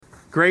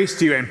Grace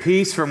to you and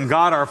peace from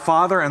God our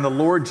Father and the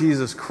Lord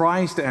Jesus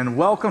Christ, and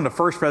welcome to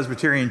First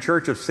Presbyterian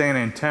Church of San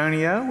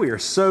Antonio. We are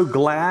so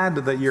glad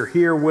that you're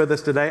here with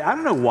us today. I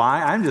don't know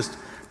why, I'm just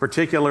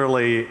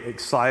particularly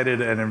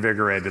excited and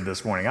invigorated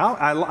this morning.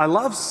 I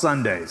love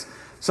Sundays.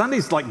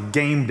 Sunday's like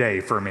game day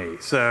for me.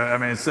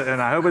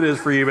 And I hope it is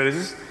for you, but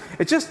it's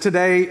just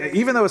today,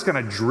 even though it's kind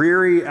of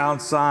dreary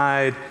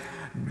outside,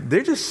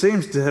 there just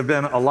seems to have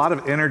been a lot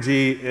of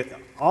energy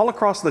all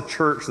across the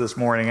church this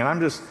morning, and I'm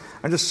just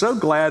so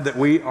glad that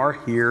we are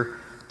here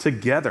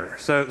together.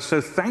 So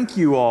thank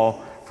you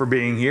all for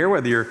being here,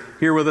 whether you're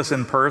here with us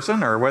in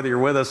person or whether you're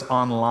with us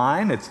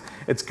online.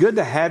 It's good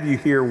to have you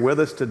here with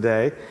us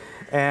today.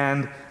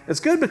 And it's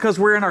good because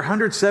we're in our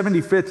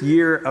 175th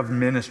year of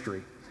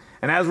ministry.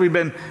 And as we've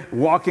been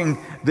walking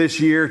this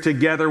year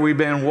together, we've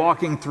been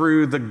walking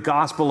through the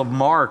Gospel of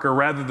Mark, or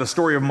rather the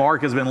story of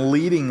Mark has been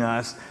leading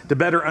us to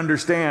better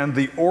understand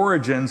the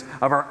origins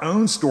of our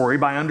own story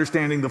by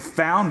understanding the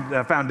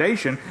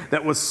foundation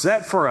that was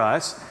set for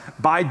us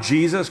by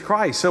Jesus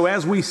Christ. So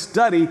as we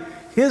study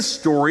his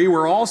story,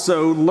 we're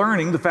also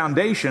learning the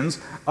foundations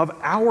of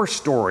our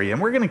story.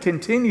 And we're going to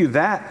continue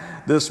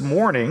that this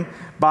morning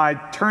by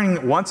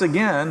turning once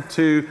again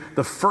to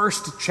the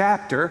first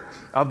chapter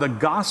of the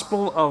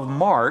Gospel of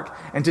Mark.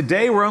 And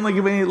today we're only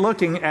going to be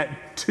looking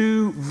at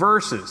two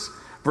verses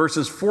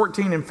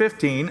 14 and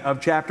 15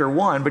 of chapter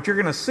 1. But you're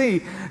going to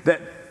see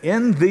that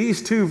in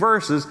these two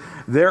verses,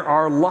 there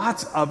are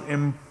lots of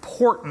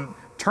important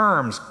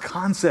terms,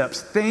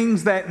 concepts,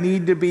 things that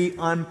need to be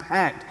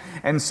unpacked.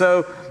 And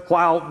so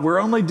while we're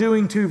only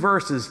doing two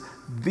verses,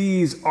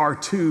 these are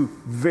two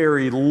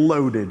very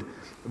loaded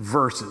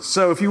verses.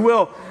 So if you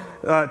will,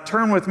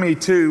 turn with me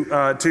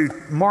to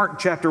Mark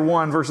chapter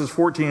 1, verses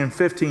 14 and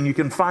 15. You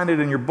can find it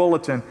in your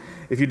bulletin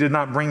if you did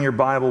not bring your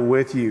Bible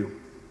with you.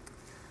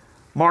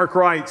 Mark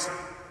writes,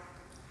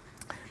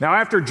 "Now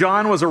after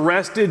John was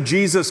arrested,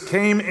 Jesus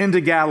came into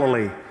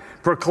Galilee,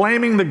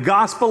 proclaiming the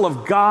gospel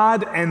of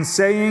God and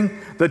saying,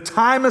 'The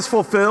time is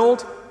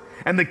fulfilled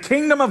and the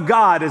kingdom of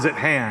God is at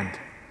hand.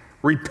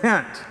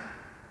 Repent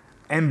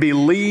and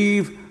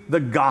believe the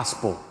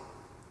gospel.'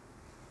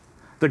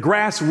 The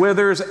grass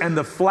withers and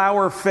the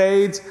flower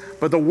fades,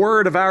 but the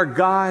word of our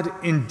God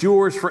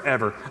endures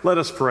forever." Let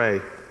us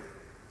pray.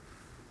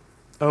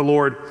 O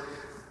Lord,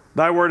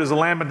 thy word is a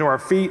lamp unto our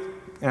feet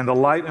and a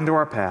light unto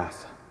our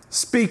path.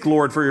 Speak,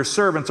 Lord, for your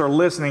servants are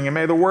listening, and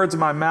may the words of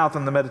my mouth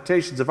and the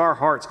meditations of our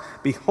hearts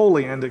be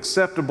holy and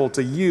acceptable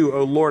to you,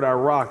 O Lord, our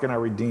rock and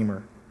our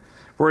redeemer.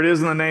 For it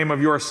is in the name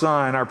of your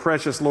Son, our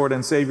precious Lord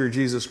and Savior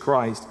Jesus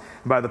Christ,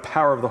 and by the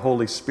power of the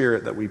Holy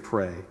Spirit that we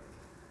pray.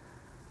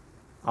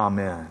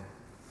 Amen.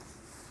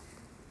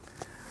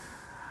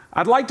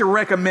 I'd like to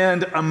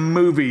recommend a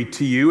movie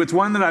to you. It's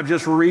one that I've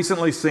just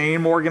recently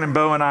seen. Morgan and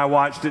Bo and I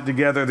watched it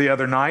together the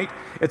other night.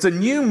 It's a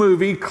new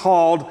movie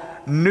called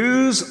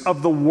News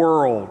of the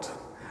World.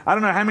 I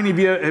don't know how many of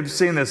you have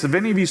seen this. Have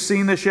any of you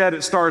seen this yet?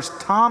 It stars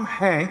Tom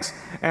Hanks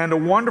and a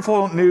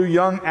wonderful new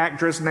young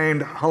actress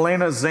named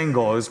Helena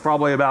Zengel, who's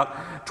probably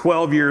about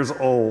 12 years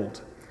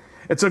old.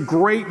 It's a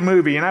great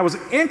movie, and I was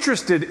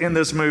interested in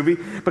this movie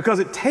because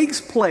it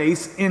takes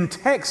place in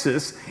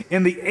Texas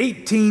in the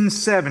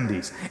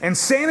 1870s, and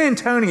San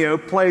Antonio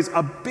plays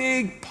a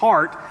big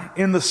part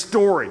in the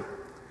story.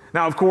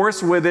 Now, of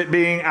course, with it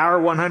being our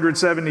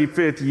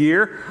 175th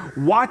year,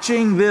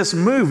 watching this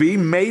movie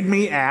made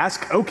me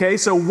ask, okay,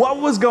 so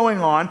what was going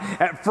on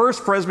at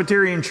First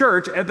Presbyterian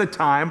Church at the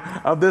time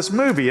of this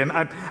movie? And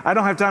I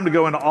don't have time to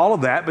go into all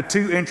of that, but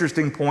two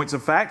interesting points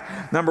of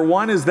fact. Number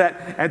one is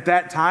that at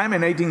that time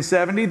in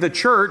 1870, the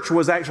church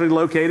was actually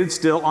located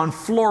still on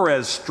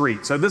Flores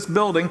Street. So this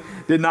building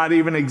did not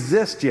even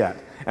exist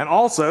yet. And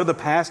also, the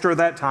pastor at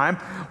that time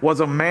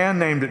was a man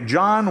named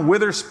John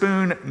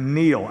Witherspoon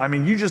Neal. I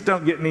mean, you just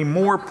don't get any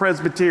more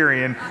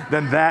Presbyterian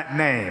than that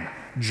name,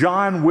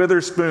 John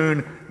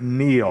Witherspoon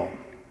Neal.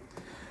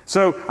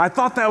 So I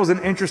thought that was an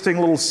interesting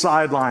little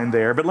sideline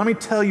there, but let me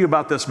tell you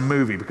about this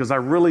movie because I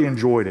really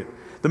enjoyed it.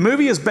 The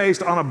movie is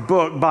based on a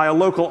book by a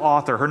local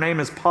author. Her name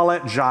is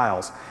Paulette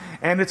Giles,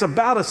 and it's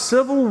about a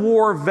Civil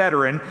War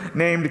veteran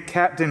named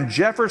Captain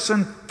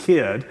Jefferson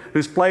Kidd,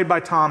 who's played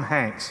by Tom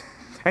Hanks.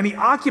 And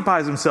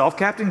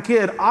Captain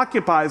Kidd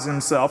occupies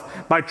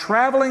himself by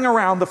traveling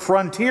around the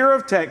frontier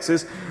of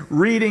Texas,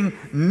 reading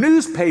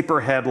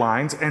newspaper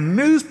headlines and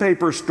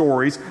newspaper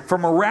stories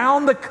from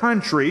around the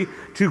country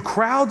to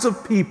crowds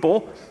of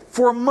people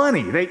for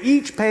money. They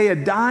each pay a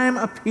dime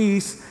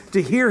apiece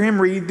to hear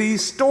him read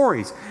these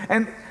stories.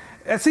 And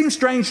it seems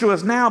strange to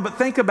us now, but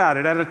think about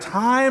it. At a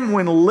time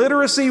when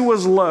literacy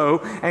was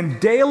low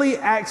and daily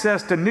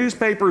access to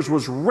newspapers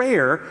was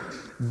rare,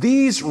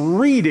 these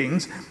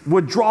readings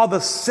would draw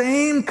the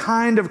same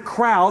kind of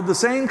crowd, the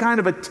same kind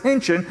of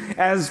attention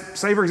as,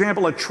 say, for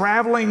example, a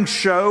traveling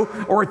show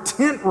or a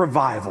tent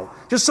revival.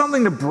 Just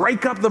something to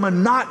break up the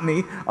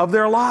monotony of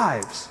their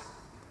lives.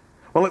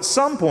 Well, at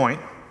some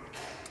point,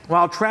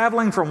 while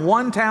traveling from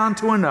one town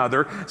to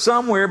another,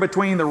 somewhere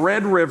between the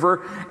Red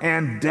River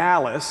and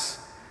Dallas,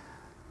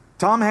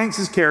 Tom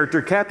Hanks' character,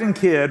 Captain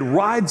Kidd,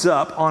 rides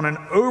up on an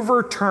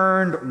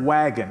overturned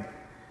wagon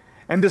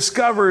and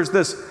discovers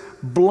this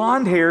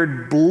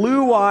blonde-haired,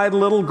 blue-eyed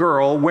little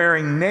girl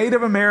wearing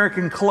Native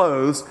American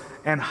clothes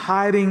and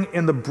hiding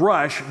in the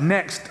brush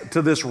next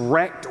to this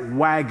wrecked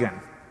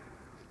wagon.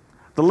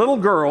 The little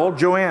girl,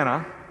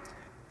 Joanna,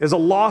 is a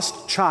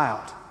lost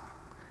child.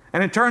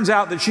 And it turns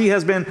out that she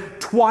has been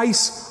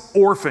twice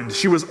orphaned.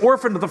 She was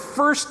orphaned the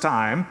first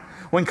time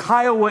when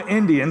Kiowa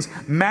Indians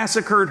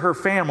massacred her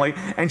family,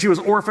 and she was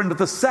orphaned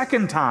the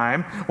second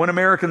time when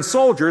American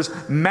soldiers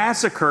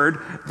massacred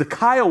the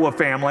Kiowa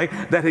family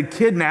that had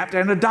kidnapped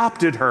and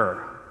adopted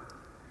her.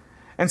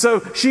 And so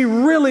she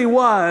really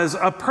was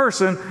a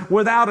person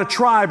without a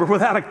tribe or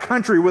without a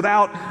country,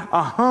 without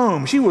a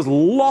home. She was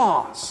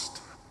lost.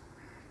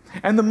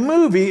 And the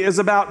movie is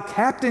about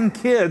Captain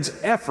Kidd's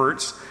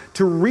efforts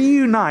to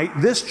reunite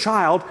this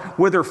child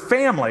with her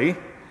family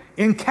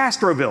in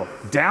Castroville,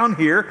 down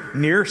here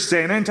near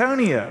San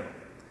Antonio.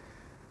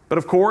 But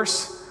of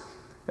course,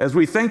 as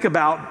we think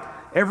about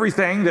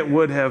everything that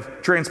would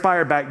have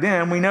transpired back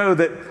then, we know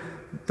that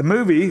the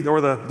movie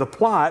or the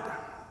plot,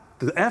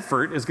 the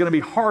effort is going to be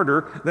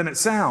harder than it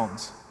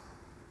sounds.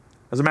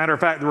 As a matter of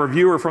fact, the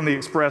reviewer from the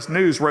Express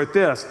News wrote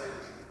this,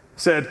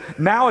 said,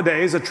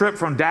 "Nowadays, a trip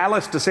from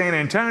Dallas to San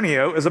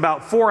Antonio is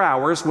about 4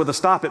 hours with a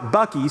stop at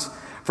Buc-ee's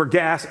for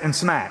gas and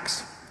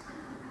snacks.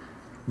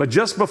 But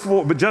just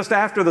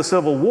after the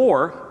Civil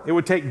War, it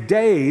would take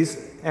days,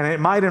 and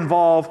it might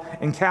involve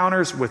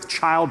encounters with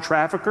child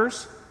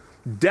traffickers,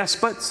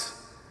 despots,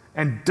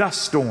 and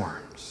dust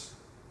storms."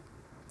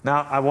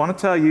 Now, I want to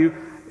tell you,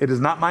 it is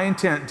not my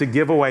intent to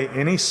give away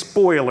any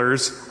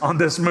spoilers on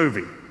this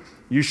movie.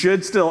 You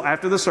should still,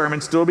 after the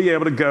sermon, still be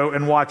able to go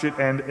and watch it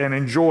and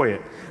enjoy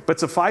it. But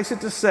suffice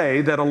it to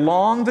say that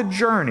along the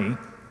journey,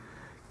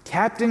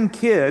 Captain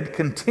Kidd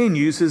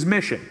continues his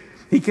mission.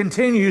 He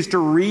continues to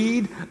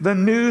read the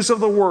news of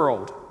the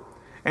world,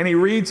 and he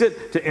reads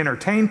it to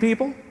entertain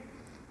people,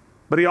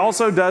 but he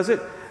also does it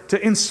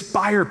to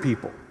inspire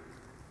people,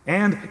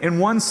 and in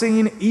one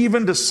scene,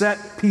 even to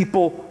set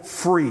people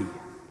free.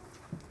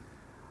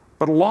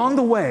 But along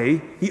the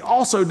way, he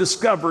also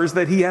discovers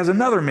that he has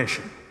another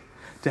mission: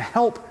 to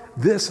help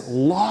this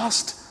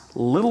lost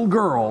little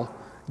girl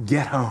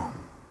get home.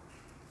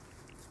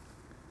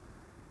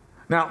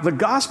 Now, the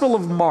Gospel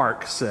of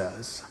Mark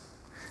says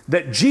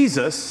that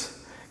Jesus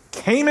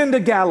came into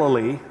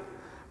Galilee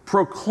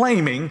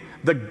proclaiming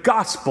the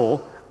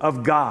gospel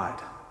of God.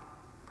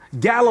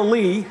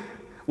 Galilee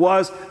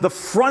was the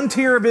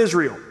frontier of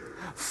Israel,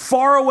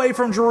 far away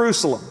from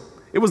Jerusalem.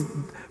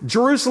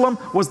 Jerusalem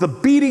was the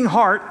beating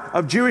heart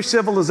of Jewish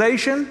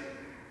civilization,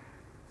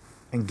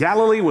 and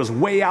Galilee was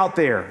way out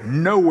there,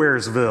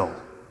 Nowheresville.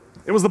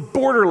 It was the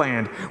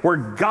borderland where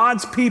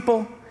God's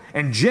people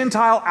and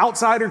Gentile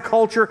outsider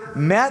culture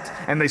met,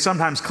 and they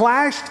sometimes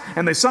clashed,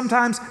 and they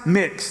sometimes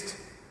mixed.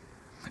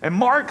 And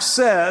Mark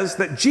says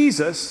that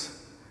Jesus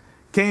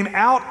came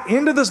out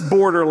into this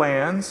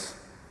borderlands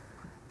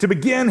to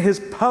begin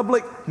his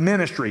public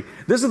ministry.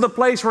 This is the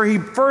place where he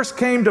first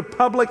came to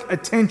public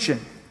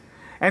attention.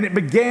 And it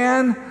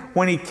began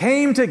when he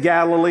came to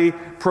Galilee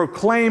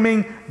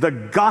proclaiming the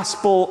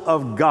gospel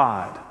of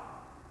God.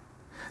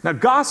 Now,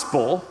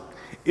 gospel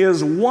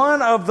is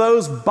one of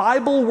those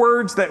Bible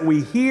words that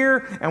we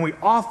hear and we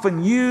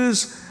often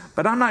use,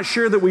 but I'm not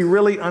sure that we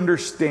really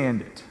understand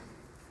it.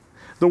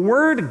 The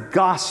word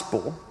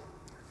gospel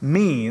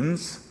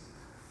means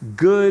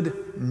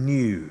good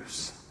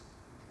news.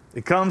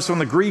 It comes from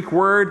the Greek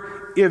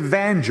word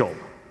evangel,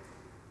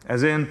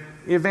 as in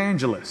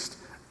evangelist,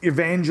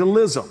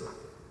 evangelism.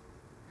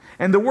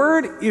 And the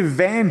word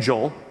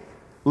evangel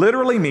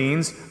literally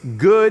means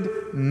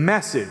good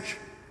message,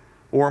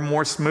 or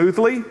more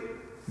smoothly,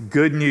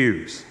 good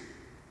news.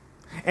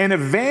 An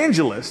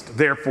evangelist,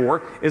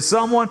 therefore, is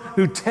someone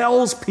who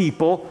tells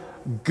people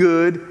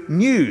good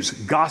news.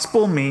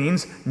 Gospel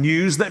means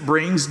news that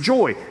brings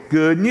joy,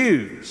 good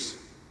news.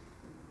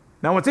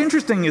 Now, what's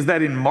interesting is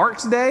that in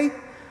Mark's day,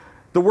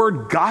 the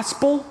word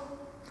gospel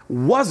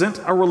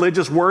wasn't a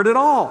religious word at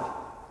all.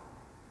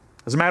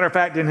 As a matter of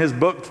fact, in his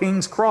book,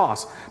 King's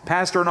Cross,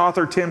 pastor and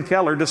author Tim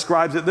Keller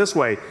describes it this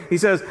way. He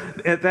says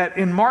that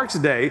in Mark's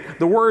day,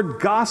 the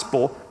word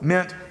gospel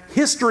meant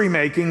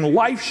history-making,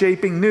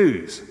 life-shaping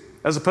news,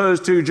 as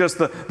opposed to just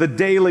the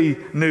daily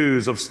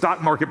news of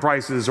stock market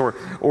prices or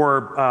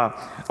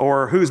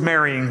who's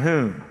marrying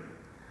whom.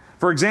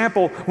 For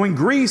example, when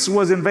Greece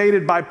was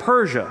invaded by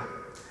Persia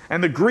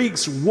and the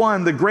Greeks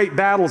won the great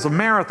battles of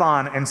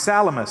Marathon and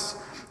Salamis,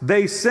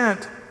 they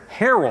sent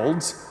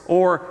heralds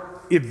or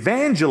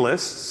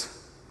evangelists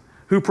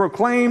who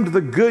proclaimed the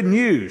good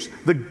news,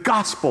 the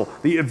gospel,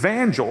 the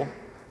evangel,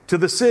 to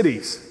the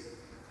cities.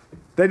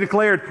 They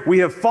declared, "We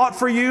have fought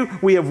for you,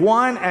 we have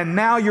won, and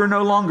now you're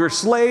no longer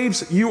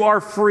slaves, you are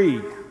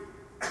free."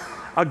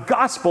 A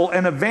gospel,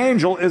 an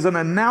evangel, is an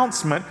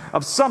announcement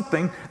of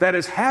something that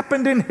has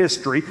happened in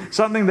history,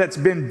 something that's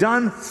been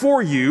done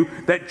for you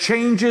that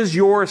changes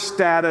your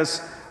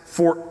status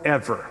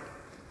forever.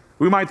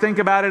 We might think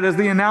about it as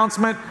the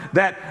announcement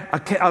that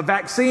a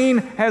vaccine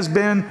has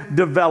been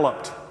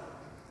developed.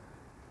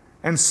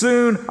 And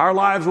soon our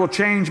lives will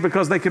change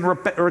because they can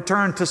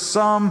return to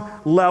some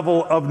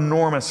level of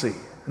normalcy.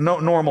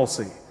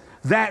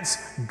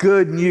 That's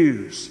good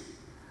news.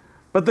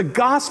 But the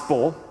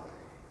gospel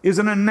is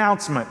an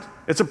announcement.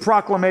 It's a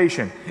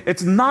proclamation.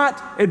 It's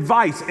not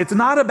advice. It's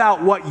not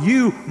about what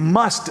you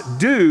must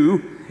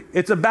do.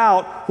 It's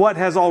about what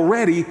has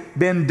already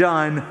been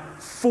done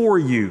for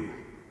you.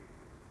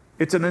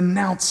 It's an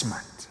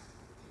announcement.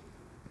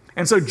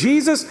 And so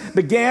Jesus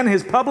began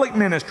his public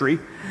ministry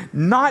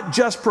not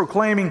just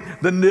proclaiming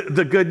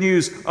the good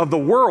news of the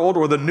world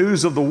or the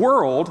news of the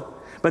world,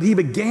 but he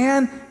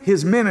began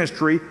his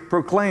ministry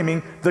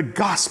proclaiming the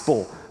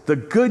gospel, the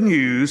good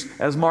news,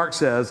 as Mark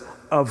says,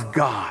 of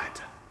God.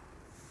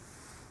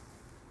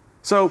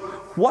 So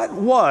what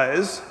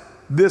was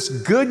this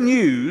good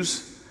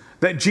news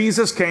that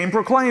Jesus came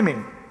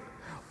proclaiming?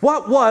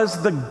 What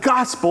was the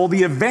gospel,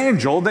 the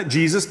evangel that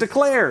Jesus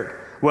declared?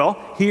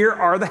 Well, here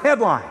are the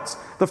headlines.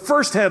 The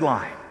first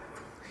headline,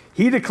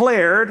 he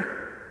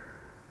declared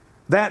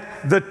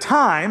that the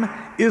time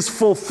is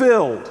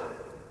fulfilled.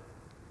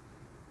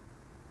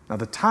 Now,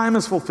 the time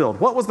is fulfilled.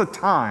 What was the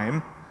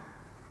time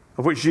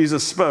of which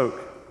Jesus spoke?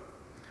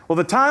 Well,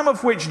 the time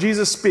of which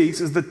Jesus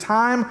speaks is the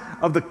time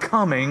of the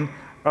coming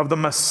of the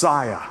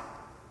Messiah.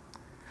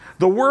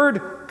 The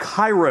word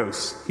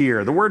kairos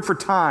here, the word for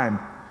time,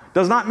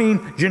 does not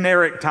mean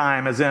generic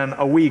time as in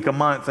a week, a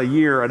month, a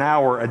year, an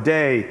hour, a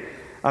day,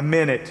 a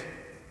minute.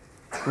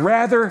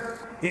 Rather,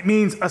 it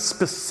means a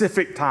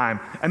specific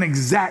time, an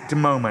exact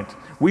moment.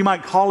 We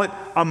might call it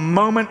a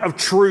moment of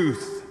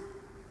truth,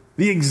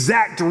 the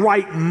exact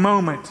right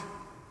moment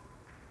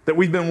that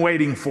we've been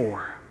waiting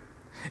for.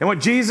 And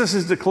what Jesus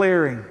is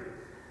declaring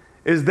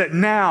is that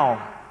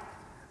now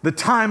the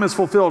time is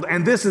fulfilled,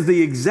 and this is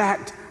the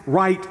exact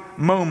right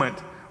moment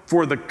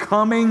for the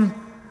coming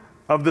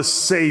of the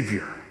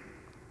Savior.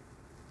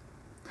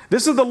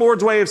 This is the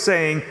Lord's way of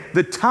saying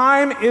the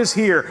time is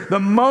here. The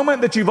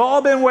moment that you've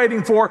all been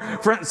waiting for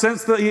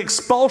since the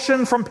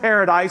expulsion from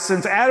paradise,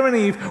 since Adam and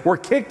Eve were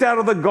kicked out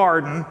of the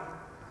garden,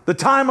 the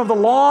time of the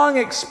long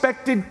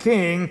expected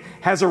King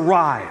has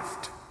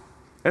arrived.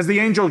 As the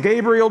angel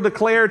Gabriel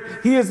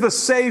declared, he is the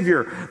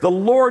Savior. The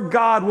Lord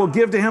God will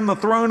give to him the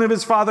throne of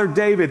his father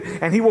David,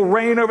 and he will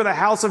reign over the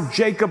house of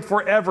Jacob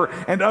forever,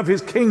 and of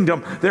his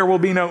kingdom there will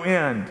be no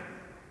end.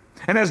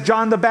 And as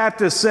John the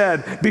Baptist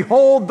said,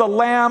 behold the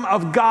Lamb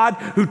of God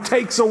who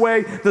takes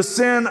away the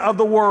sin of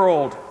the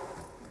world.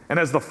 And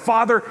as the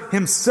Father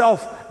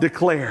himself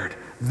declared,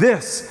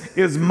 this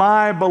is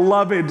my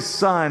beloved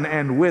Son,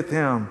 and with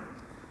him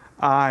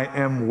I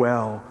am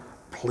well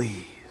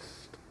pleased.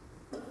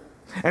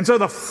 And so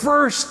the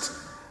first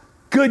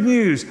good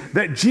news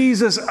that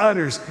Jesus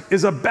utters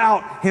is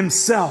about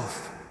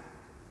himself.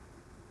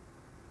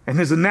 And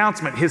his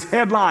announcement, his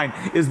headline,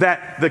 is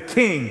that the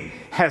King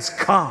has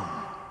come.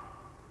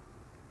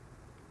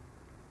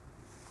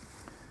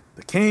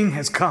 The King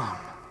has come.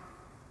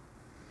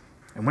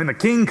 And when the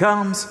King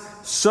comes,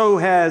 so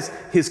has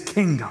his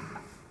kingdom.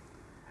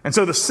 And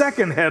so the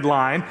second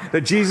headline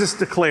that Jesus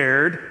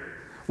declared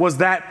was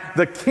that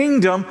the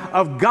kingdom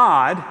of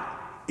God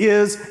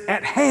is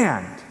at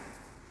hand.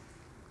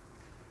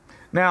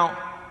 Now,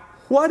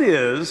 what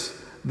is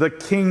the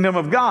kingdom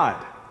of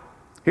God?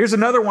 Here's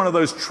another one of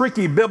those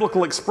tricky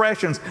biblical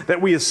expressions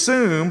that we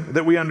assume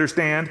that we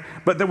understand,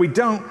 but that we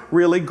don't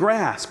really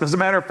grasp. As a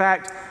matter of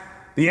fact,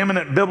 the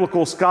eminent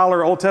biblical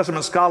scholar, Old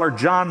Testament scholar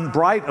John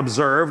Bright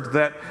observed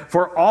that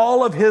for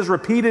all of his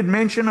repeated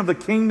mention of the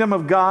kingdom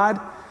of God,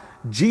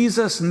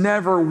 Jesus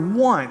never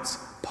once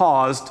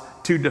paused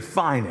to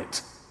define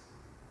it.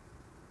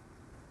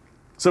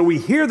 So we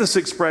hear this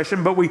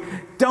expression, but we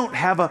don't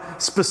have a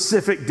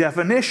specific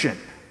definition.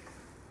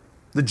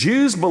 The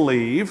Jews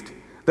believed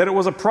that it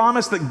was a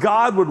promise that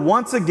God would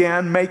once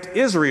again make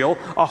Israel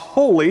a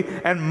holy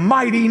and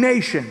mighty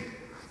nation,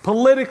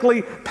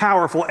 politically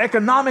powerful,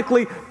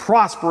 economically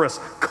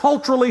prosperous,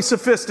 culturally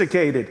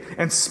sophisticated,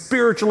 and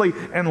spiritually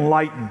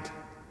enlightened.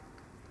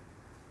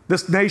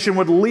 This nation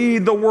would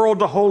lead the world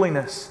to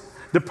holiness,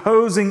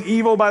 deposing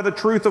evil by the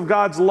truth of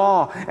God's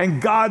law,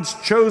 and God's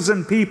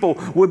chosen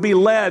people would be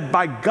led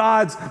by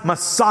God's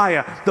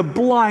Messiah, the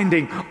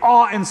blinding,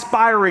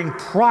 awe-inspiring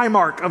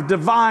Primarch of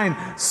divine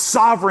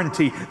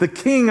sovereignty, the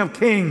King of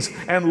kings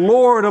and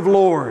Lord of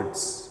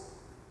lords.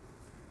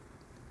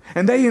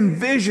 And they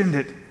envisioned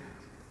it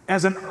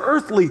as an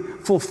earthly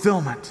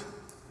fulfillment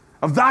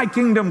of thy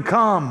kingdom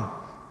come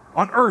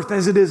on earth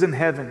as it is in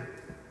heaven.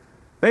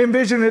 They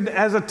envisioned it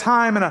as a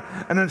time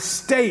and a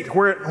state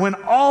when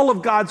all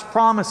of God's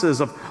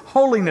promises of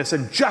holiness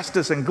and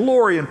justice and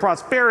glory and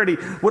prosperity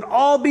would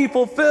all be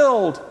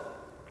fulfilled.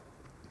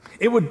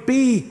 It would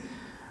be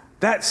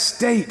that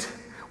state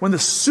when the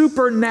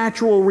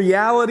supernatural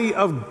reality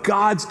of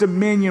God's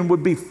dominion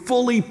would be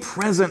fully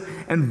present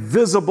and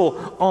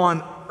visible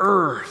on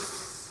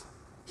earth,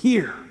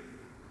 here,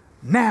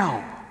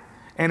 now,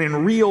 and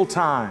in real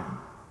time.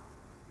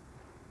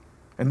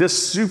 And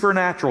this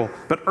supernatural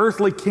but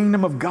earthly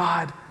kingdom of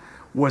God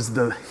was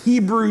the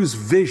Hebrews'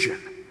 vision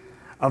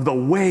of the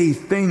way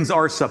things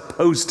are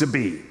supposed to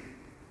be.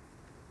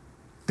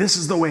 This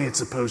is the way it's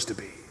supposed to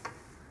be.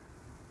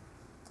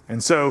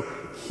 And so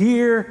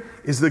here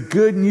is the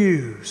good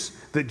news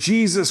that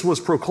Jesus was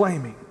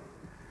proclaiming,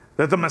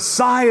 that the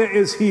Messiah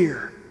is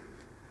here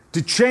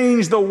to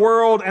change the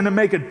world and to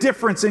make a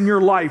difference in your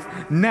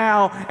life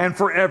now and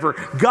forever.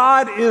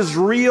 God is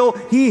real.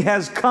 He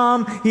has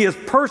come. He is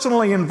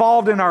personally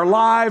involved in our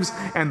lives,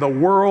 and the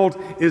world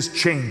is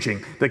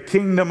changing. The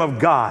kingdom of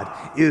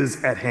God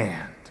is at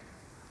hand.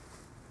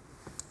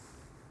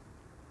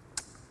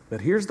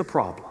 But here's the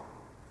problem.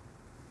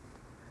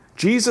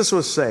 Jesus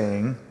was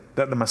saying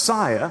that the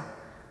Messiah,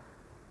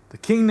 the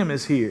kingdom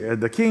is here,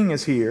 the king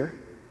is here,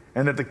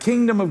 and that the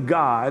kingdom of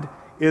God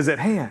is at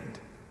hand.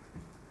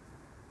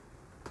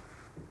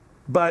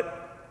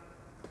 But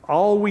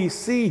all we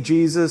see,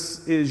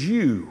 Jesus, is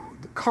you,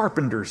 the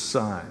carpenter's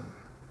son,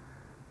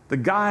 the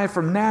guy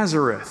from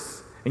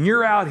Nazareth, and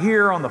you're out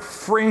here on the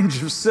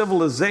fringe of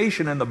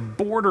civilization in the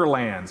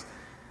borderlands.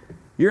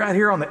 You're out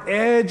here on the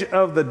edge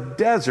of the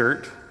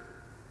desert.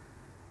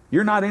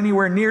 You're not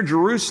anywhere near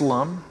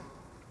Jerusalem.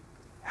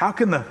 How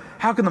can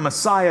the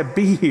Messiah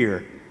be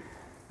here?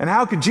 And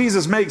how could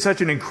Jesus make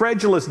such an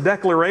incredulous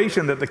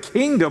declaration that the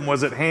kingdom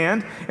was at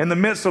hand in the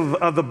midst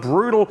of the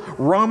brutal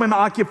Roman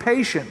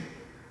occupation?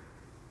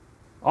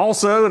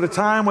 Also, at a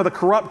time with a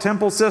corrupt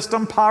temple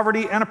system,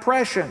 poverty, and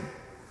oppression.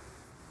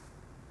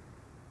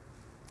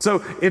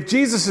 So, if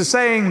Jesus is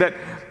saying that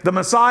the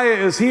Messiah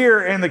is here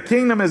and the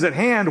kingdom is at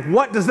hand,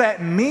 what does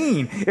that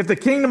mean? If the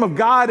kingdom of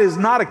God is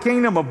not a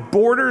kingdom of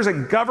borders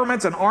and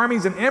governments and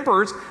armies and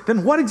emperors,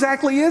 then what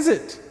exactly is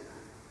it?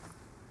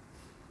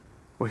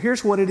 Well,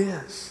 here's what it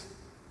is,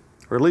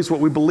 or at least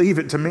what we believe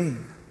it to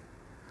mean.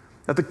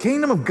 That the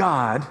kingdom of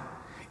God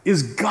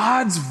is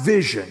God's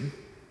vision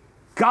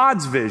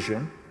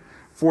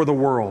for the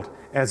world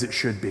as it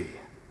should be.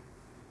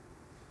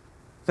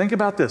 Think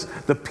about this.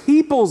 The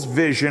people's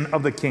vision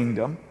of the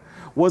kingdom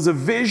was a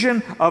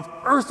vision of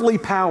earthly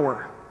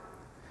power.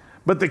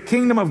 But the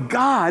kingdom of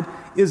God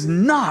is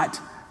not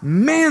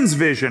man's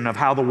vision of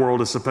how the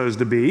world is supposed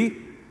to be.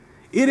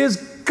 It is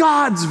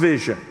God's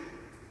vision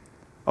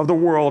of the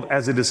world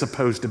as it is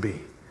supposed to be,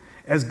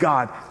 as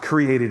God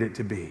created it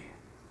to be.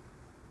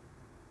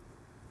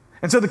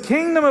 And so the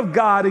kingdom of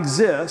God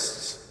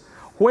exists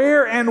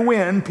where and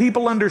when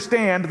people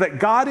understand that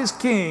God is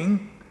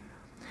king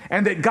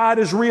and that God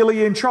is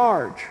really in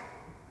charge.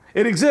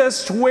 It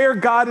exists where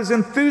God is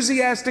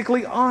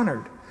enthusiastically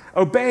honored,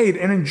 obeyed,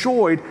 and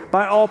enjoyed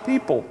by all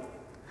people,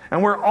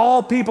 and where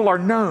all people are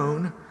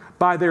known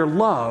by their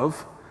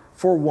love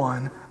for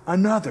one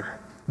another.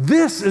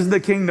 This is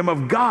the kingdom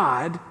of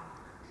God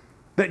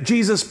that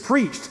Jesus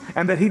preached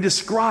and that he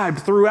described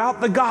throughout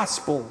the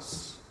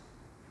Gospels.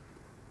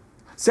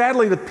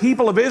 Sadly, the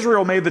people of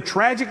Israel made the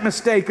tragic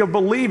mistake of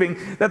believing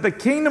that the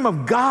kingdom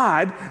of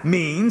God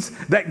means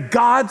that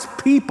God's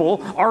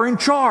people are in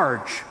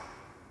charge.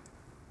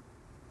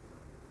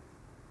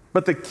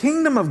 But the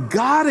kingdom of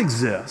God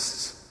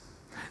exists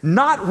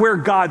not where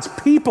God's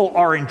people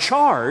are in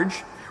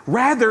charge,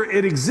 rather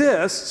it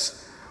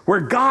exists where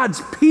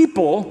God's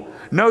people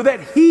know that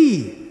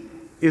he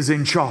is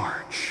in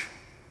charge.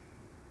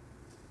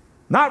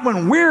 Not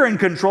when we're in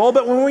control,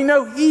 but when we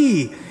know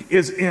he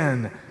is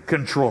in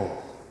control.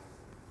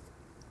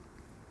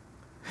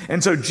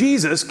 And so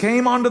Jesus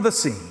came onto the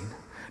scene,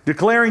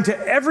 declaring to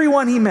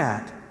everyone he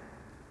met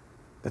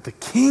that the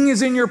king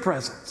is in your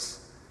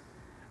presence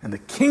and the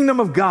kingdom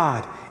of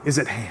God is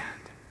at hand.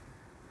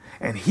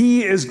 And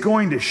he is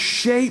going to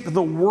shape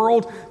the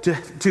world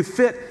to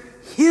fit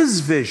his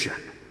vision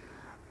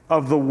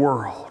of the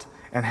world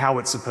and how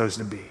it's supposed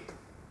to be.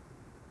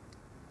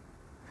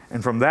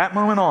 And from that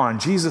moment on,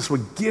 Jesus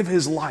would give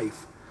his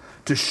life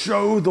to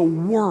show the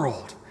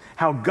world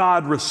how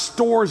God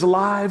restores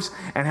lives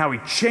and how he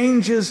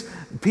changes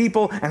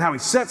people and how he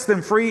sets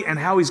them free and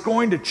how he's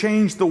going to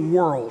change the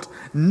world,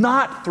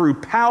 not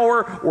through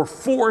power or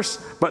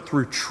force, but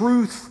through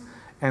truth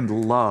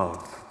and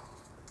love.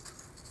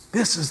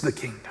 This is the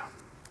kingdom.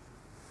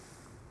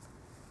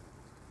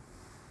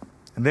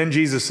 And then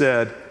Jesus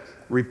said,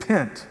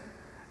 repent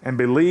and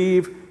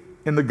believe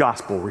in the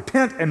gospel.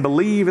 Repent and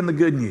believe in the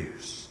good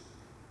news.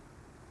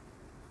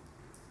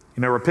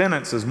 You know,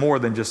 repentance is more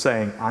than just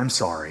saying, I'm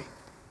sorry.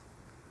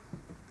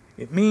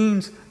 It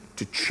means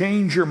to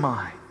change your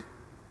mind.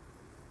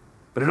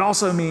 But it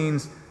also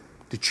means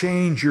to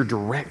change your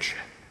direction.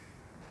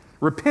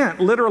 Repent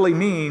literally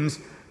means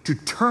to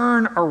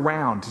turn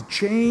around, to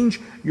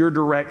change your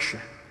direction.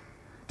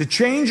 To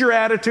change your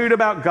attitude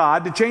about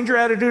God, to change your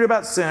attitude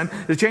about sin,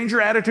 to change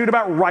your attitude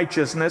about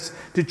righteousness,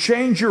 to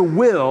change your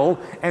will,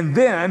 and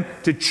then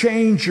to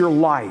change your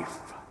life.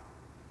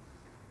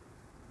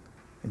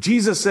 And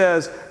Jesus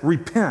says,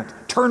 repent,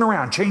 turn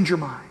around, change your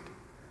mind.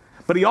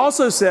 But he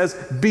also says,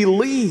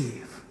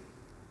 believe.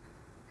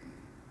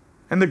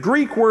 And the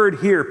Greek word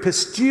here,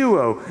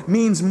 pisteuo,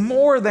 means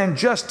more than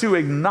just to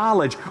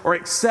acknowledge or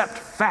accept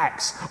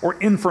facts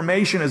or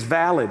information as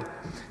valid.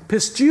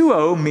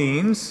 Pisteuo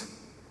means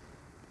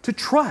to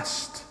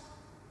trust,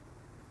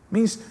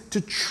 means to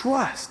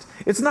trust.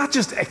 It's not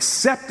just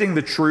accepting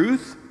the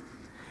truth.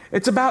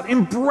 It's about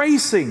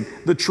embracing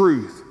the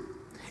truth.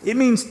 It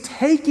means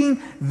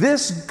taking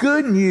this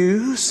good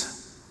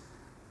news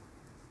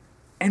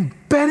and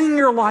betting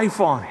your life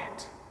on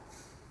it.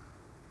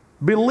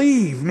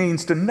 Believe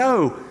means to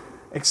know,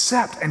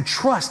 accept, and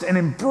trust and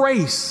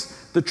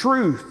embrace the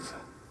truth.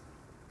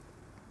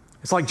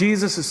 It's like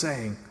Jesus is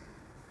saying,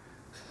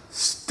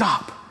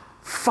 stop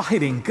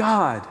fighting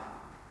God.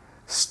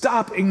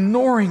 Stop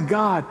ignoring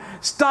God.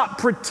 Stop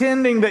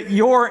pretending that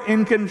you're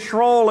in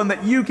control and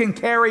that you can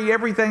carry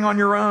everything on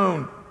your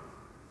own.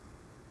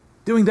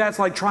 Doing that's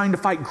like trying to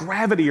fight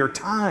gravity or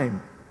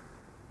time.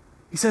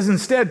 He says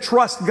instead,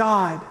 trust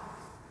God,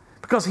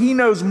 because He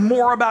knows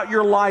more about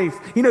your life.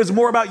 He knows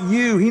more about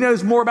you. He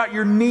knows more about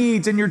your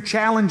needs and your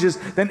challenges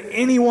than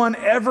anyone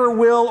ever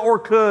will or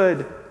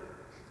could.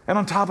 And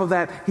on top of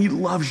that, He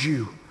loves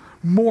you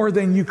more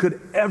than you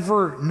could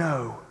ever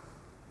know.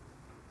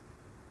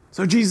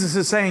 So Jesus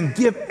is saying,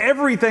 give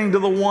everything to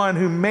the one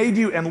who made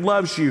you and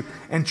loves you,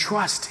 and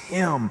trust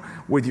Him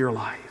with your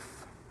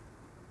life.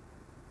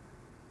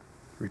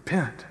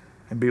 Repent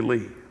and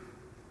believe.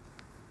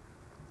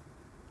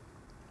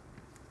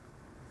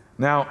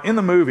 Now, in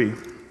the movie,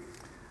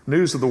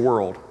 News of the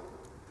World,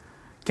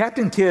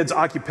 Captain Kidd's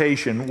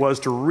occupation was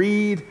to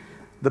read to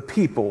the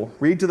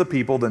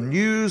people the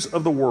news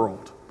of the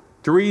world,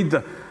 to read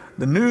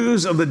the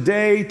news of the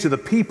day to the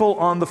people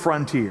on the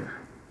frontier,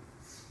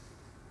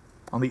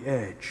 on the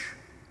edge,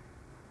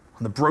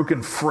 on the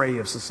broken fray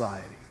of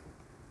society.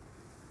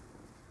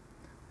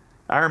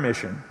 Our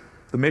mission,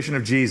 the mission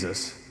of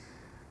Jesus,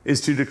 is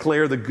to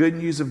declare the good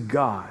news of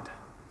God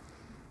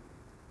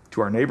to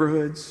our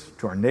neighborhoods,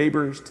 to our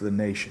neighbors, to the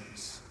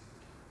nations.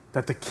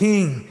 That the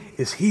King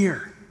is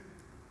here,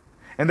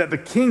 and that the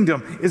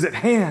kingdom is at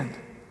hand.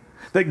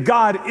 That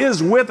God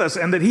is with us,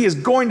 and that He is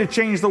going to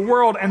change the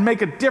world and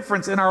make a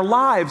difference in our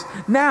lives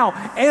now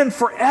and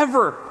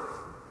forever.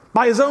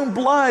 By His own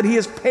blood, He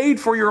has paid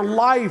for your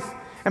life.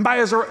 And by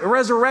His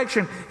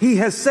resurrection, He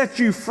has set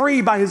you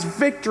free by His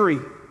victory.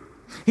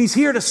 He's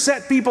here to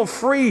set people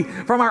free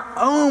from our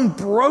own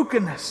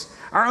brokenness,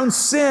 our own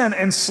sin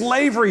and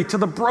slavery to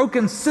the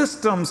broken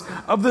systems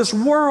of this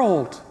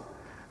world.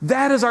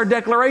 That is our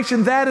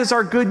declaration. That is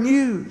our good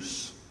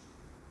news.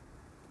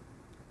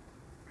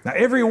 Now,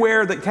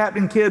 everywhere that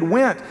Captain Kidd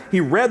went,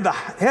 he read the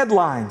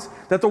headlines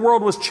that the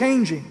world was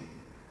changing.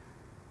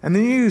 And the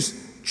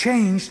news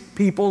changed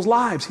people's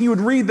lives. He would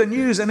read the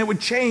news and it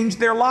would change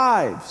their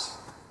lives.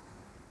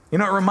 You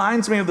know, it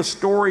reminds me of the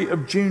story of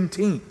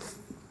Juneteenth.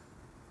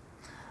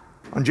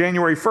 On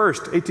January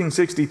 1st,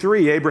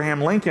 1863,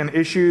 Abraham Lincoln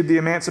issued the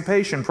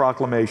Emancipation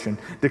Proclamation,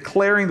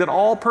 declaring that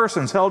all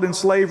persons held in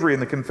slavery in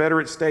the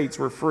Confederate States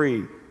were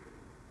free.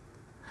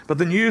 But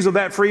the news of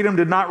that freedom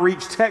did not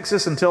reach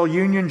Texas until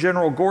Union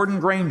General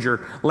Gordon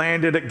Granger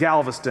landed at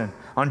Galveston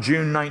on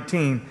June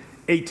 19,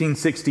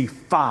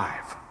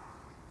 1865.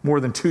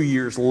 More than 2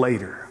 years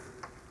later.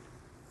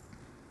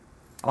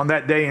 On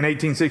that day in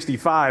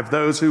 1865,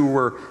 those who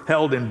were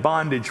held in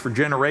bondage for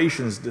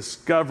generations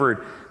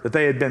discovered that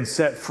they had been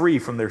set free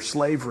from their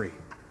slavery.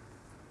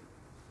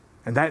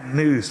 And that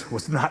news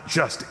was not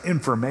just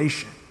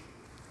information.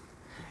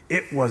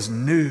 It was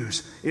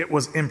news. It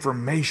was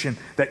information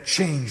that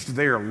changed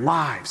their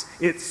lives.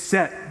 It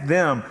set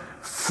them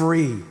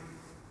free.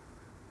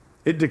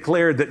 It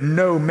declared that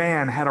no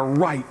man had a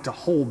right to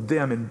hold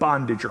them in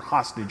bondage or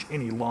hostage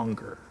any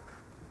longer.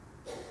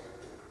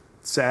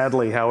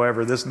 Sadly,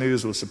 however, this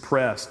news was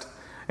suppressed,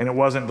 and it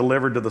wasn't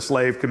delivered to the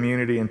slave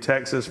community in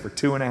Texas for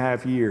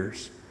 2.5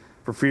 years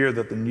for fear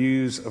that the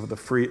news of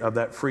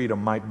that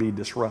freedom might be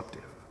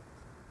disruptive.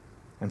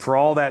 And for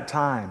all that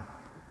time,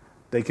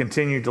 they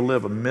continued to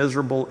live a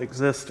miserable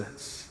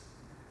existence.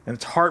 And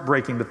it's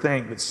heartbreaking to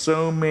think that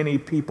so many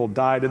people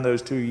died in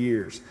those 2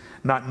 years,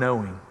 not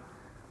knowing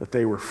that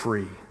they were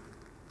free.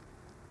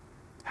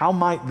 How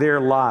might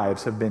their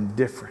lives have been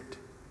different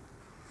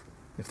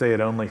if they had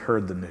only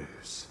heard the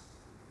news?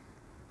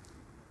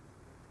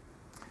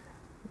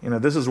 You know,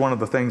 this is one of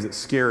the things that's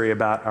scary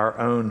about our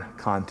own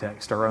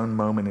context, our own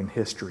moment in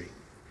history.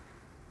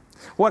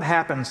 What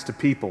happens to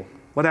people?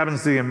 What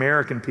happens to the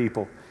American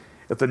people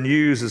if the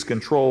news is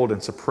controlled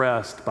and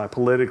suppressed by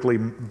politically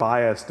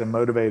biased and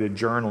motivated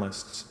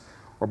journalists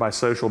or by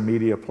social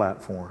media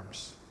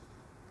platforms?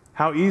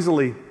 How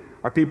easily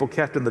are people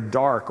kept in the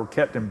dark or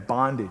kept in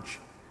bondage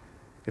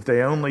if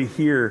they only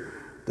hear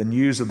the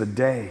news of the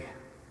day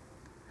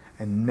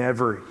and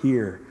never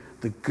hear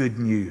the good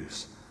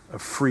news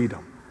of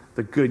freedom,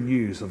 the good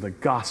news of the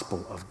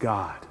gospel of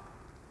God?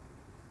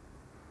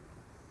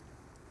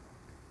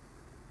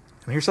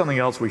 And here's something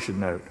else we should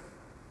note.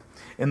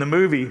 In the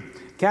movie,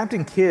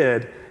 Captain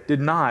Kidd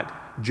did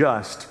not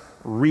just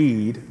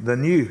read the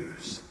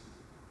news.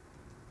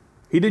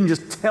 He didn't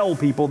just tell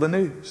people the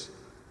news.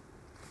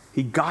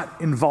 He got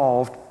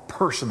involved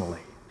personally.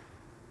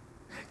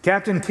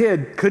 Captain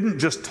Kidd couldn't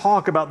just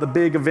talk about the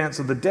big events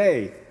of the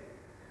day.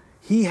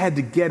 He had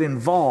to get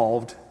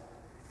involved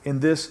in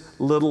this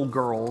little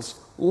girl's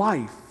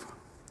life.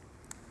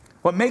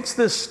 What makes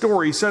this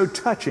story so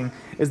touching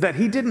is that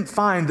he didn't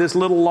find this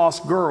little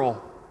lost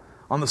girl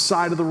on the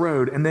side of the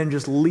road and then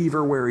just leave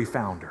her where he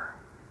found her.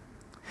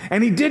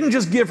 And he didn't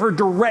just give her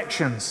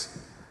directions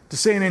to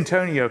San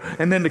Antonio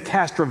and then to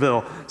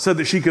Castroville so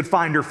that she could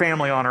find her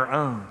family on her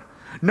own.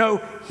 No,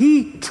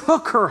 he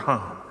took her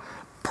home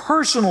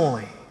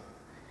personally.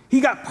 He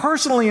got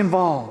personally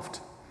involved.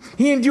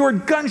 He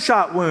endured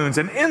gunshot wounds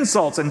and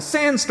insults and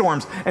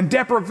sandstorms and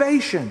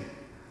deprivation.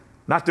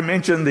 Not to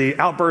mention the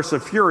outbursts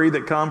of fury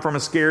that come from a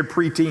scared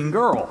preteen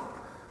girl,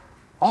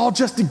 all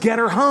just to get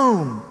her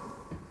home.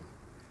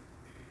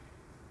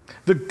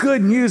 The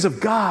good news of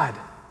God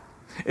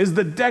is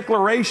the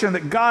declaration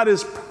that God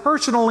is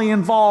personally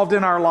involved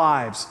in our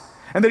lives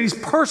and that He's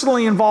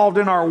personally involved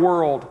in our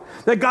world,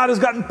 that God has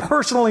gotten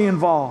personally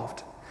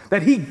involved,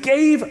 that He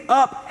gave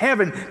up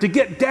heaven to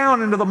get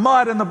down into the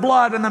mud and the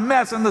blood and the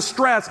mess and the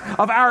stress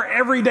of our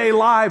everyday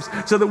lives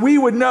so that we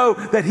would know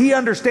that He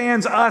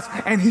understands us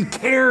and He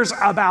cares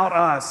about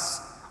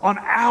us on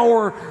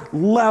our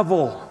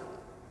level.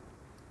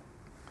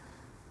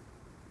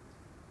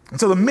 And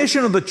so the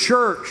mission of the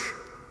church,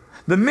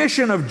 the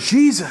mission of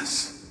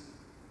Jesus,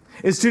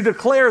 is to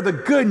declare the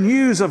good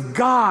news of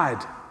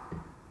God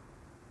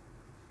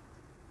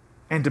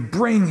and to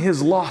bring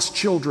His lost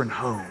children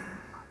home.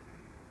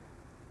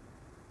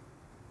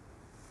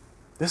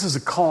 This is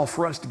a call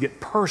for us to get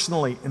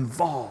personally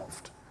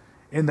involved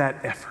in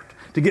that effort,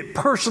 to get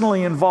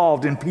personally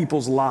involved in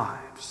people's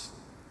lives.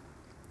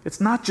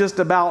 It's not just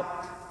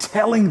about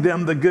telling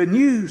them the good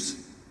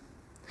news.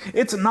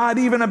 It's not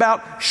even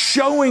about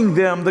showing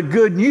them the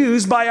good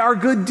news by our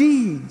good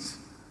deeds.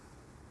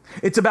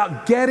 It's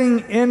about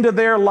getting into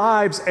their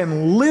lives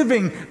and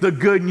living the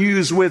good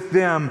news with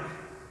them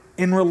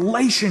in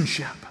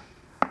relationship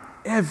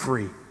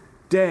every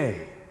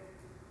day.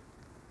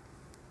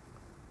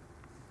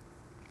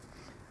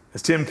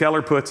 As Tim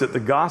Keller puts it, the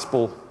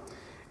gospel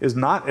is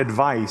not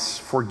advice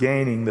for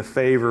gaining the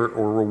favor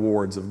or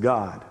rewards of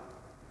God.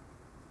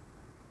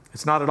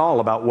 It's not at all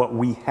about what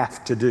we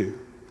have to do.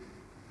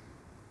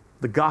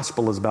 The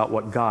gospel is about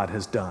what God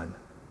has done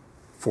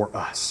for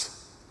us.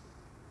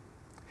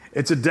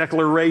 It's a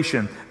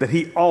declaration that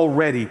He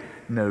already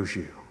knows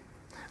you,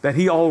 that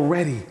He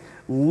already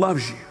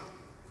loves you,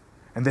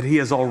 and that He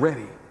has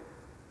already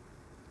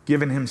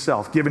given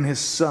Himself, given His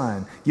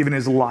Son, given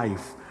His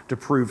life to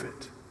prove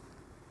it.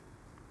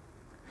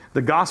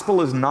 The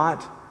gospel is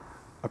not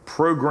a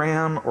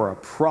program or a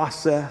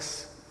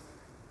process.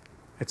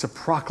 It's a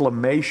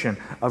proclamation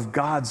of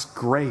God's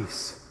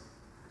grace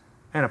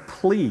and a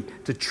plea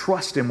to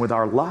trust Him with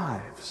our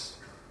lives.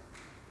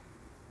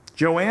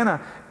 Joanna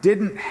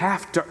didn't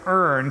have to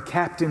earn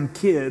Captain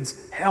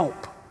Kidd's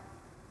help.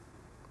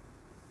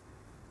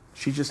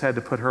 She just had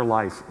to put her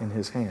life in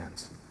His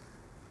hands.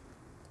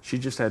 She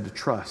just had to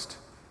trust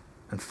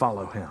and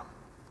follow Him.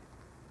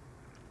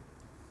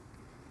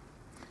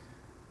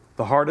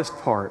 The hardest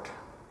part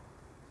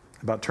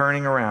about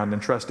turning around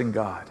and trusting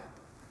God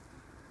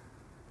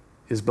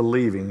is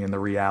believing in the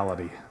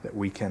reality that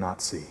we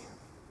cannot see.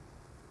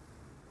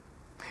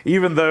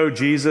 Even though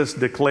Jesus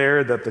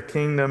declared that the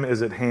kingdom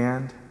is at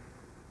hand,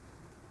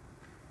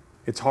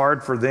 it's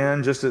hard for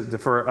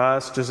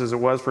us, just as it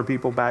was for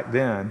people back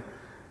then,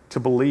 to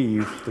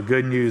believe the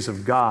good news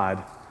of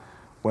God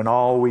when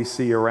all we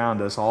see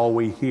around us, all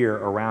we hear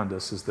around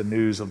us is the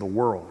news of the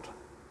world.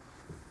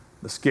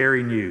 The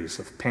scary news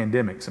of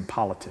pandemics and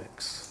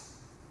politics.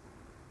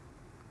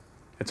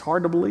 It's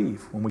hard to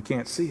believe when we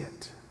can't see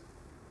it.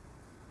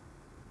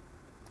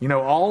 You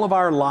know, all of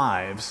our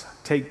lives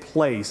take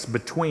place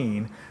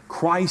between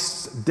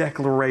Christ's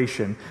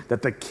declaration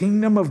that the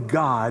kingdom of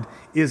God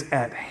is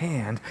at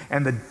hand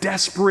and the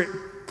desperate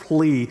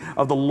plea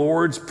of the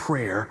Lord's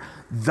Prayer,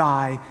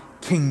 "Thy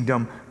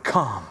kingdom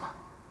come."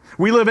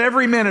 We live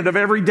every minute of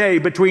every day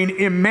between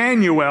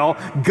Emmanuel,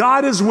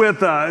 God is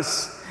with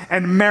us,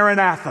 and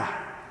Maranatha,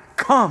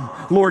 come,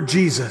 Lord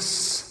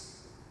Jesus.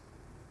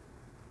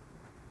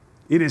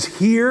 It is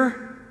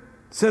here,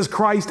 says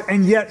Christ,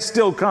 and yet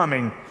still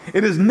coming.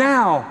 It is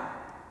now,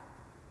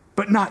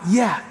 but not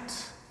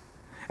yet.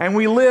 And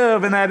we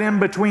live in that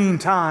in-between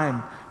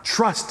time,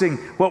 trusting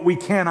what we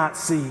cannot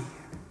see.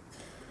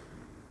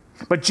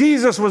 But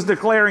Jesus was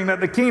declaring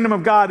that the kingdom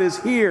of God is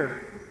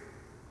here,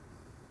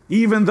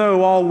 even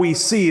though all we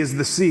see is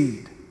the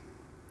seed.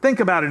 Think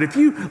about it. If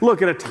you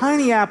look at a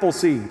tiny apple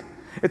seed,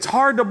 it's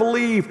hard to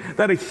believe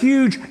that a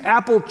huge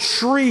apple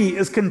tree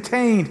is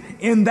contained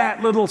in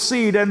that little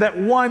seed and that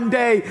one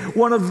day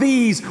one of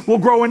these will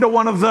grow into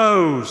one of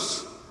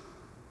those.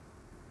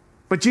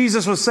 But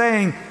Jesus was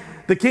saying,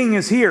 the king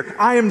is here.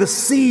 I am the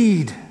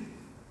seed.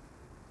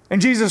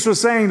 And Jesus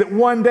was saying that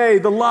one day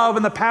the love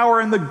and the power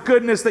and the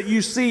goodness that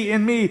you see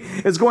in me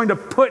is going to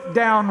put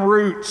down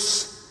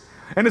roots.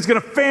 And it's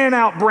going to fan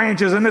out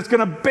branches and it's going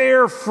to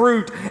bear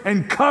fruit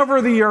and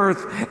cover the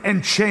earth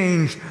and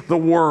change the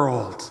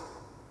world.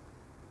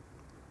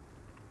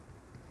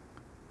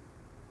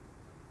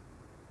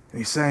 And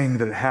he's saying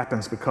that it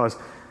happens because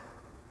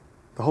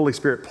the Holy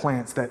Spirit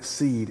plants that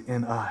seed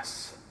in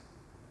us.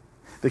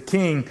 The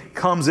King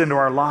comes into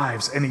our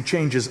lives and he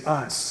changes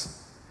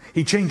us.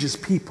 He changes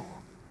people.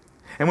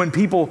 And when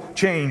people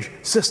change,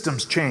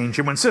 systems change.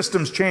 And when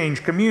systems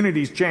change,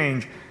 communities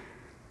change,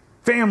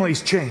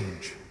 families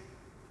change.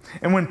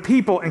 And when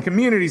people and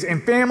communities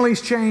and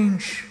families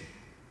change,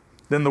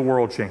 then the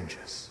world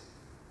changes.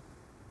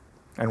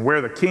 And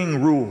where the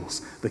King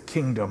rules, the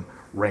kingdom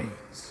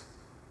reigns.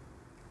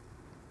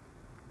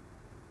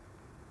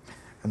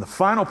 And the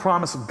final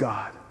promise of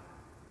God,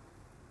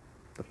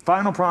 the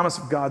final promise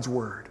of God's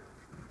word,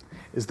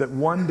 is that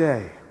one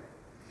day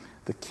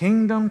the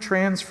kingdom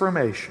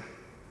transformation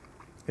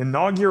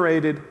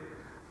inaugurated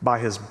by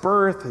his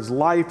birth, his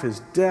life, his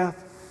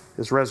death,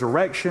 his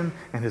resurrection,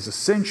 and his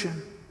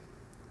ascension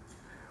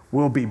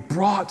will be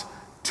brought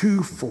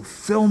to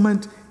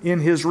fulfillment in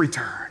his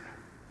return.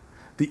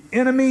 The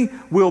enemy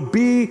will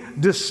be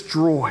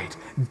destroyed.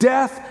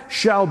 Death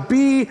shall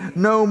be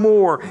no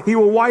more. He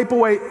will wipe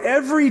away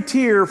every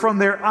tear from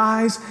their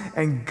eyes,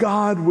 and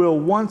God will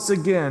once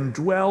again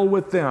dwell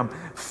with them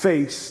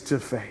face to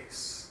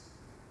face.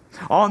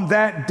 On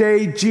that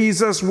day,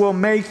 Jesus will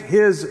make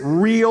his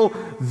real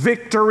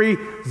victory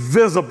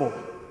visible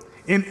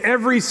in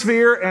every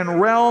sphere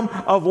and realm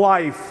of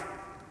life.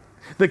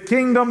 The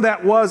kingdom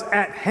that was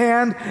at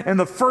hand in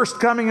the first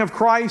coming of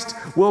Christ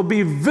will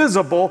be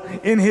visible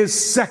in his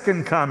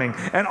second coming.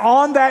 And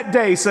on that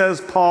day,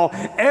 says Paul,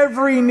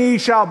 every knee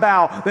shall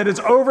bow that is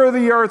over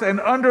the earth and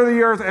under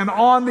the earth and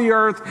on the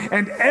earth,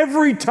 and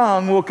every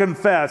tongue will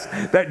confess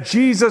that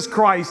Jesus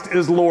Christ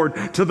is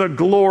Lord, to the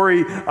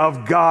glory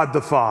of God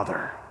the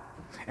Father.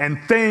 And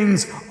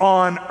things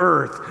on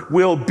earth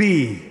will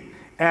be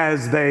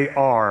as they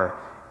are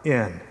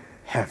in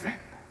heaven.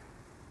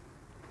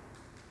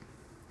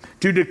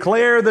 To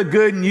declare the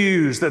good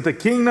news that the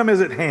kingdom is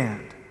at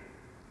hand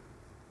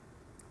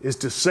is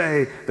to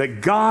say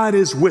that God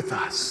is with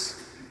us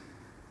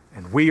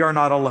and we are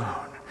not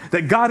alone.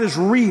 That God is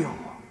real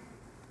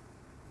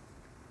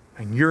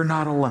and you're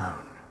not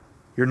alone.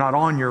 You're not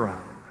on your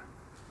own.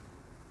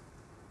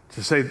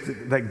 To say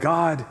that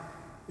God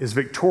is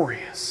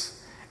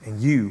victorious and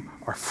you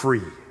are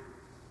free.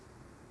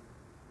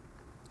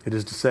 It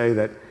is to say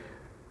that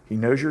he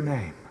knows your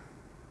name.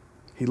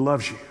 He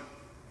loves you.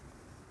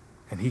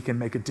 And he can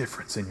make a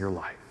difference in your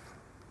life.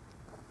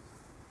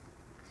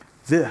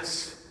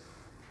 This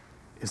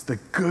is the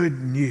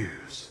good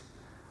news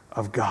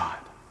of God.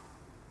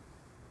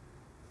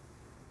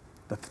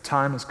 That the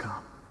time has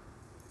come.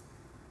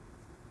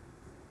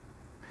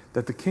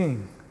 That the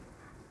King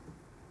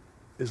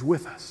is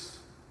with us.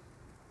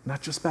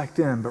 Not just back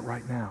then, but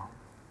right now.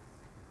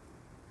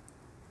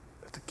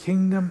 That the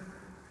kingdom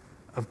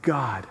of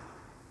God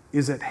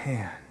is at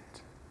hand.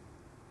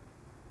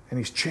 And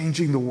he's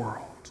changing the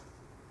world.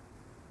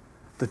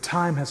 The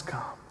time has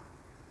come.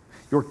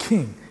 Your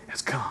King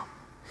has come.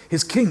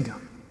 His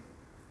kingdom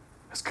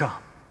has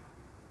come.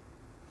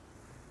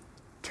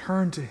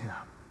 Turn to him.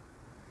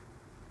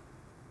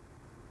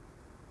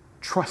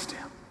 Trust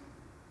him.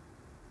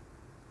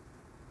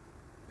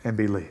 And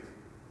believe.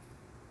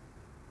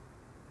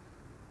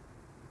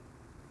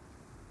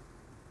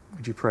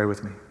 Would you pray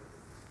with me?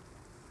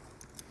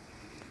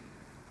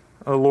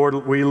 Oh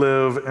Lord, we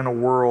live in a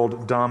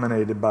world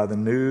dominated by the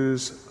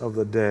news of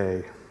the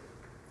day.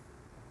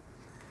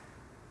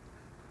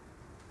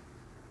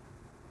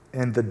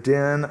 And the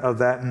din of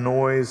that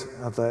noise,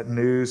 of that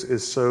news,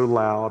 is so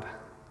loud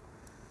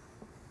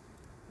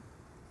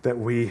that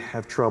we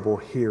have trouble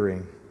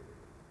hearing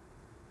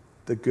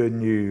the good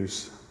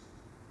news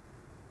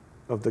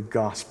of the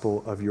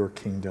gospel of your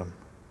kingdom.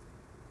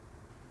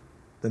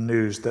 The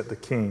news that the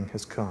King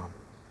has come,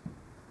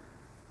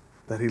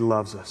 that he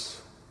loves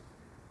us,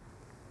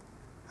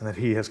 and that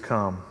he has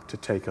come to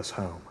take us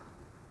home.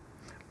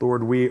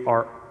 Lord, we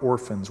are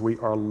orphans, we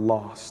are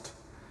lost,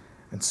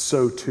 and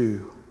so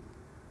too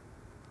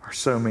are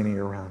so many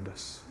around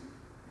us.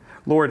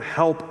 Lord,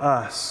 help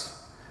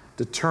us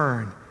to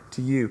turn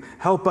to you.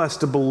 Help us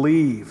to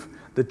believe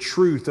the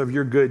truth of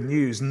your good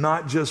news,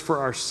 not just for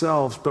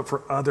ourselves, but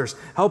for others.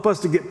 Help us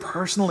to get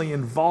personally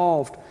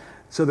involved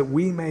so that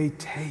we may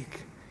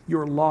take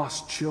your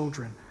lost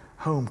children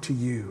home to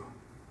you.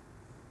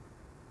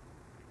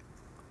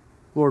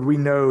 Lord, we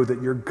know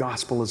that your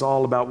gospel is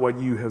all about what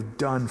you have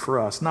done for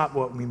us, not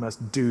what we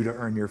must do to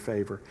earn your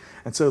favor.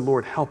 And so,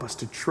 Lord, help us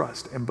to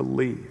trust and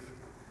believe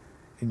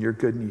in your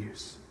good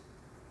news.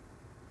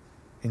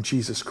 In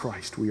Jesus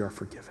Christ, we are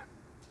forgiven.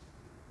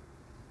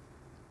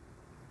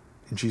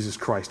 In Jesus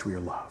Christ, we are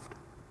loved.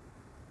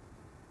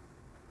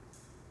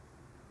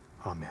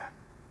 Amen.